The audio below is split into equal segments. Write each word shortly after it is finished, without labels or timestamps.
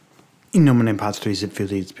In nomine Patris et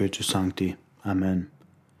Filii et Spiritus Sancti. Amen.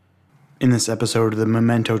 In this episode of the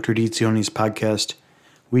Memento Traditionis podcast,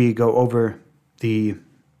 we go over the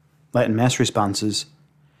Latin Mass responses.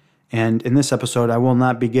 And in this episode, I will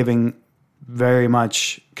not be giving very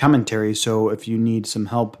much commentary, so if you need some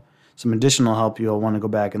help, some additional help, you'll want to go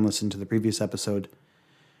back and listen to the previous episode.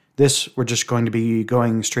 This, we're just going to be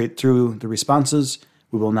going straight through the responses.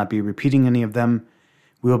 We will not be repeating any of them.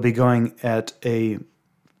 We will be going at a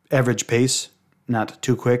average pace, not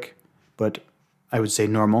too quick, but I would say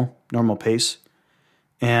normal pace.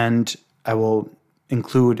 And I will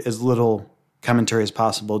include as little commentary as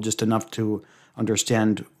possible, just enough to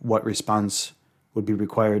understand what response would be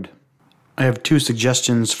required. I have two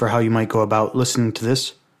suggestions for how you might go about listening to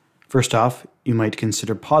this. First off, you might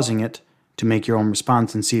consider pausing it to make your own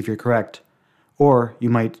response and see if you're correct. Or you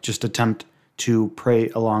might just attempt to pray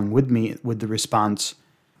along with me with the response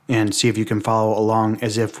and see if you can follow along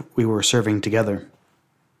as if we were serving together.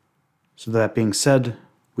 So that being said,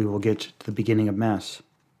 we will get to the beginning of Mass.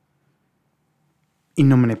 In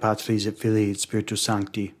nomine Patris et Filii et Spiritus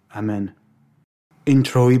Sancti. Amen.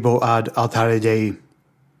 Introibo ad altare Dei,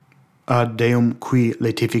 ad Deum qui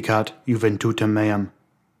laetificat juventutem meam.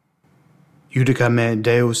 Judica me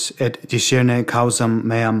Deus et discerne causam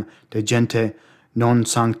meam de gente non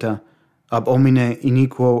sancta, ab homine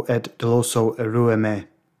iniquo et doloso erue me.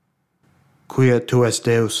 Quia tu es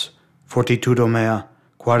Deus, fortitudo mea,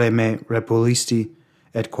 quare me repulisti,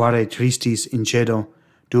 et quare tristis in cedo,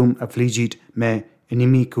 dum affligit me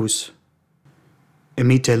inimicus.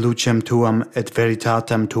 Emite lucem tuam et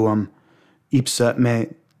veritatem tuam, ipsa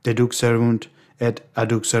me deduxerunt et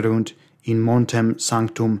adduxerunt in montem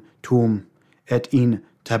sanctum tuum, et in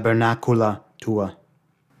tabernacula tua.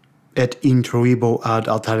 Et intruibo ad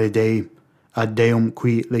altare Dei, ad Deum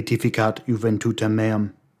qui laetificat juventutem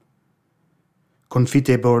meam.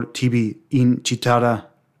 Confitebor tibi in citara,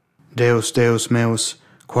 Deus Deus meus,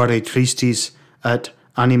 quare tristis et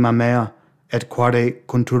anima mea, et quare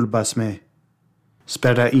conturbas me.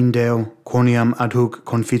 Spera in Deo, quoniam ad hoc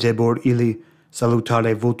confitebor illi,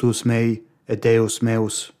 salutare vultus mei et Deus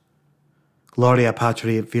meus. Gloria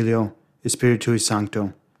Patri et Filio, et Spiritui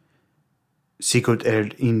Sancto, sicut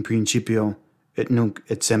erat in principio, et nunc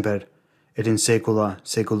et semper, et in saecula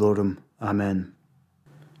saeculorum. Amen.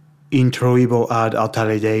 Introibo ad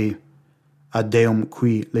altare Dei, ad Deum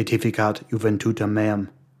qui laetificat juventutem meam.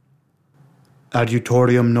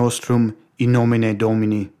 Adiutorium nostrum in nomine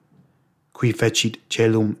Domini, qui fecit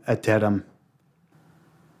caelum et terram.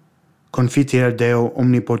 Confiteor Deo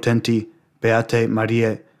omnipotenti, Beate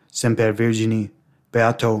Mariae, semper Virgini,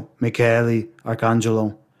 Beato Michaeli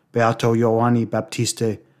Arcangelo, Beato Ioanni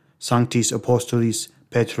Baptiste, Sanctis Apostolis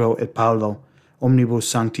Petro et Paulo, omnibus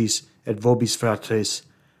sanctis et vobis fratres,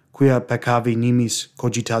 quia peccavi nimis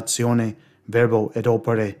cogitatione, verbo et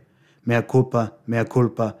opere, mea culpa,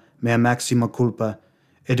 mea maxima culpa,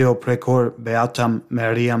 edeo precor Beatam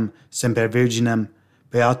Mariam semper Virginem,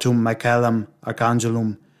 Beatum Michaelam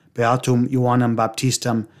Arcangelum, Beatum Ioannam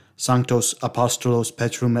Baptistam, Sanctos Apostolos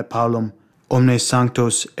Petrum et Paulum, omnes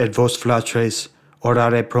sanctos et vos fratres,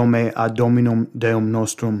 orare pro me ad Dominum Deum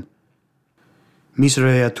nostrum.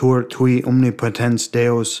 Misereatur tui omnipotens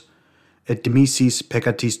Deus, et dimissis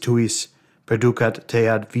peccatis tuis, perducat te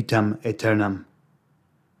ad vitam aeternam.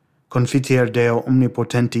 Confiteor Deo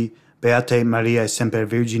omnipotenti, Beate Mariae semper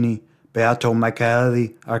Virgini, Beato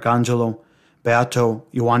Michaeli Arcangelo, Beato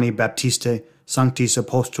Ioanni Baptiste, Sanctis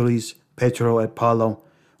Apostolis Petro et Paulo,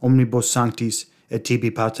 omnibus sanctis et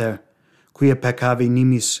tibi pater, quia peccavi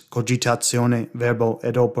nimis cogitatione, verbo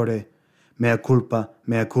et opere, mea culpa,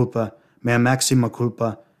 mea maxima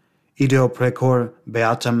culpa, ideo precor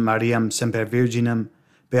Beatam Mariam semper Virginem,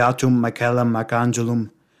 Beatum Michaelam Arcangelum,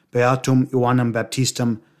 Beatum Ioannam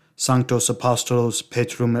Baptistam, Sanctos Apostolos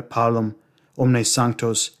Petrum et Paulum, omnes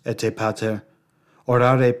sanctos et te pater,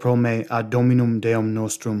 orare pro me ad Dominum Deum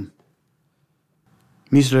nostrum.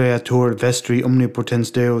 Misereatur vestri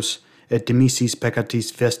omnipotens Deus, et dimissis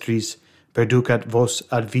peccatis vestris, perducat vos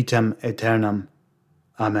ad vitam aeternam.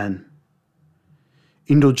 Amen.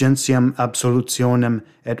 Indulgentiam absolutionem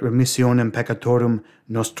et remissionem peccatorum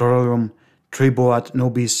nostrorum tribuat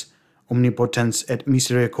nobis omnipotens et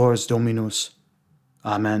misericors Dominus.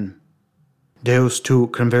 Amen. Deus tu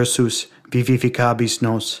conversus vivificabis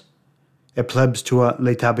nos, et plebs tua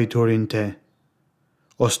laetabitur in te.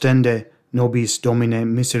 Ostende nobis Domine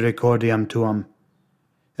misericordiam tuam,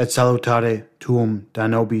 et salutare tuum da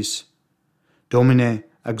nobis. Domine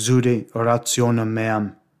exude orationem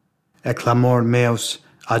meam, et clamor meus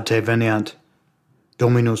ad te veniant.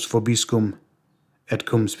 Dominus vobiscum, et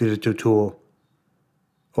cum spiritu tuo.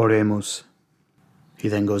 Oremus. He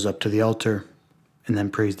then goes up to the altar and then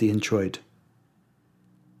prays the introit.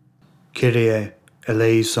 Kyrie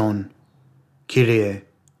eleison, Kyrie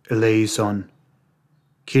eleison,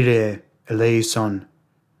 Kyrie eleison,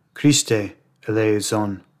 Christe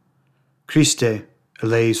eleison, Christe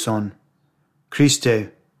eleison, Christe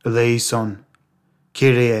eleison,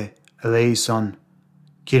 Kyrie eleison,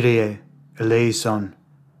 Kyrie eleison,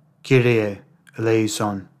 Kyrie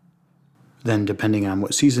eleison. Then, depending on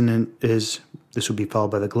what season it is, this will be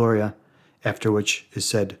followed by the Gloria, after which is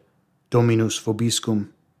said, Dominus vobiscum,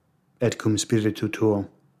 et cum spiritu tuo.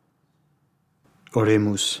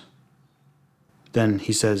 Oremus. Then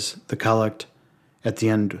he says the collect. At the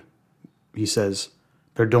end, he says,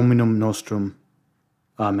 Per Dominum nostrum.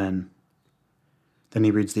 Amen. Then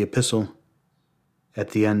he reads the epistle.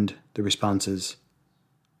 At the end, the response is,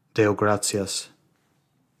 Deo gratias.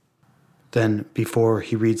 Then, before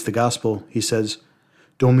he reads the gospel, he says,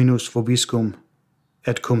 Dominus vobiscum,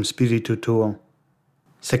 et cum spiritu tuo.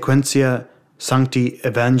 Sequentia sancti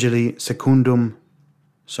evangelii secundum,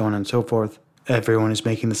 so on and so forth. Everyone is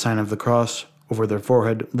making the sign of the cross over their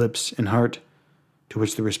forehead, lips, and heart, to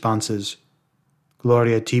which the response is,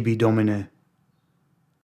 Gloria tibi Domine.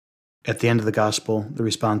 At the end of the gospel, the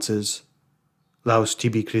response is, Laus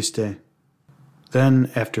tibi Christe.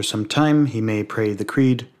 Then, after some time, he may pray the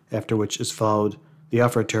creed, after which is followed the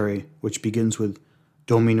offertory, which begins with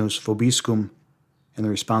Dominus vobiscum, and the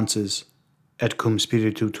response is, Et cum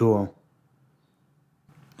spiritu tuo.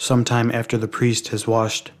 Sometime after the priest has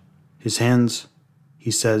washed his hands,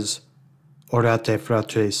 he says, Orate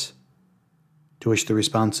fratres, to which the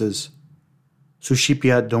response is,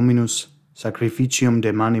 Suscipiat Dominus sacrificium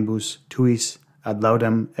de manibus tuis ad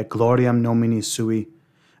laudem et gloriam nominis sui,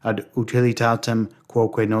 ad utilitatem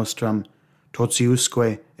quoque nostram,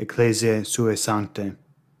 totiusque ecclesiae sue sancte,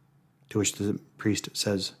 to which the priest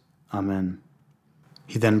says, Amen.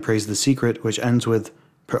 He then prays the secret, which ends with,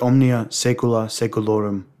 Per omnia saecula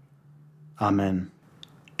saeculorum. Amen.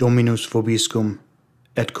 Dominus vobiscum,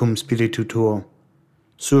 et cum spiritu tuo,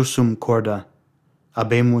 sursum corda,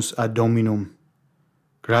 habemus ad Dominum,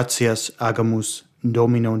 gratias agamus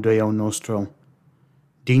Domino Deo nostro,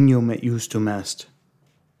 dignum et justum est.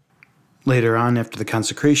 Later on, after the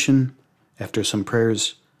consecration, after some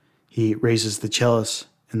prayers, he raises the chalice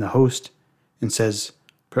and the host and says,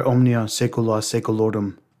 Per omnia saecula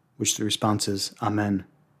saeculorum, which the response is, Amen.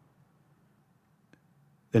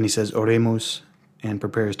 Then he says, Oremus, and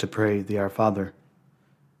prepares to pray the Our Father.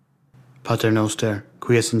 Pater noster,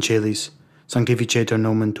 qui es in celis, sanctificetur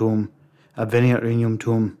nomen tuum, adveniat regnum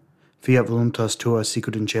tuum, fiat voluntas tua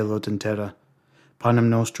sicut in cielo et in terra. Panem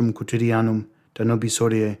nostrum quotidianum da nobis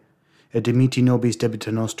hodie, et dimitti nobis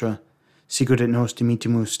debita nostra, sicut et nos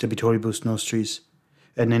dimittimus debitoribus nostris,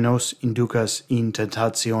 et ne nos inducas in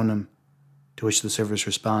tentationem, to which the servers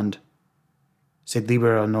respond, Sed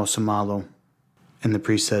libera nos a malo. And the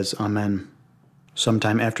priest says, Amen.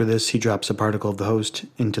 Sometime after this, he drops a particle of the host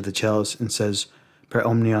into the chalice and says, Per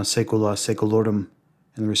omnia saecula saeculorum,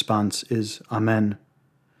 and the response is, Amen.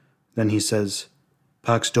 Then he says,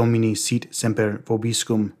 Pax Domini sit semper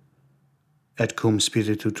vobiscum, et cum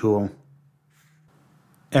spiritu tuo.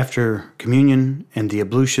 After communion and the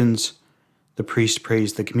ablutions, the priest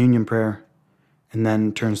prays the communion prayer, and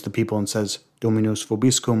then turns to the people and says, Dominus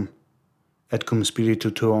vobiscum, et cum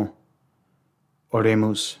spiritu tuo.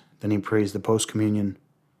 Oremus. Then he prays the post-communion,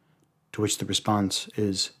 to which the response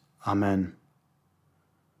is, Amen.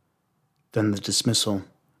 Then the dismissal,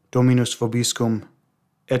 Dominus vobiscum,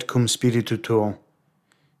 et cum spiritu tuo,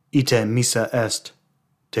 ite missa est,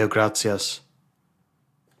 Deo gratias.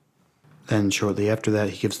 Then shortly after that,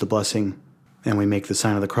 he gives the blessing, and we make the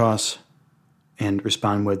sign of the cross, and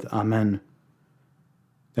respond with, Amen.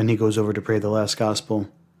 Then he goes over to pray the last gospel,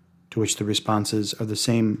 to which the responses are the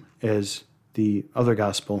same as the other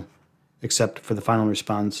gospel, except for the final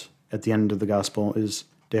response at the end of the gospel is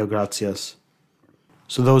Deo gratias.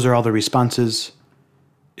 So those are all the responses.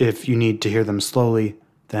 If you need to hear them slowly,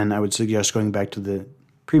 then I would suggest going back to the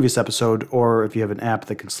previous episode, or if you have an app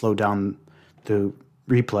that can slow down the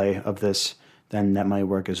replay of this, then that might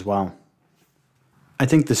work as well. I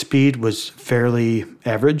think the speed was fairly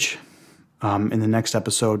average. In the next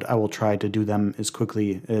episode, I will try to do them as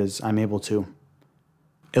quickly as I'm able to.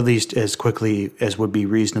 At least as quickly as would be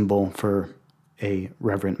reasonable for a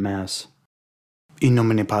reverent Mass. In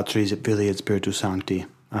nomine Patris et Filii et Spiritus Sancti.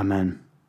 Amen.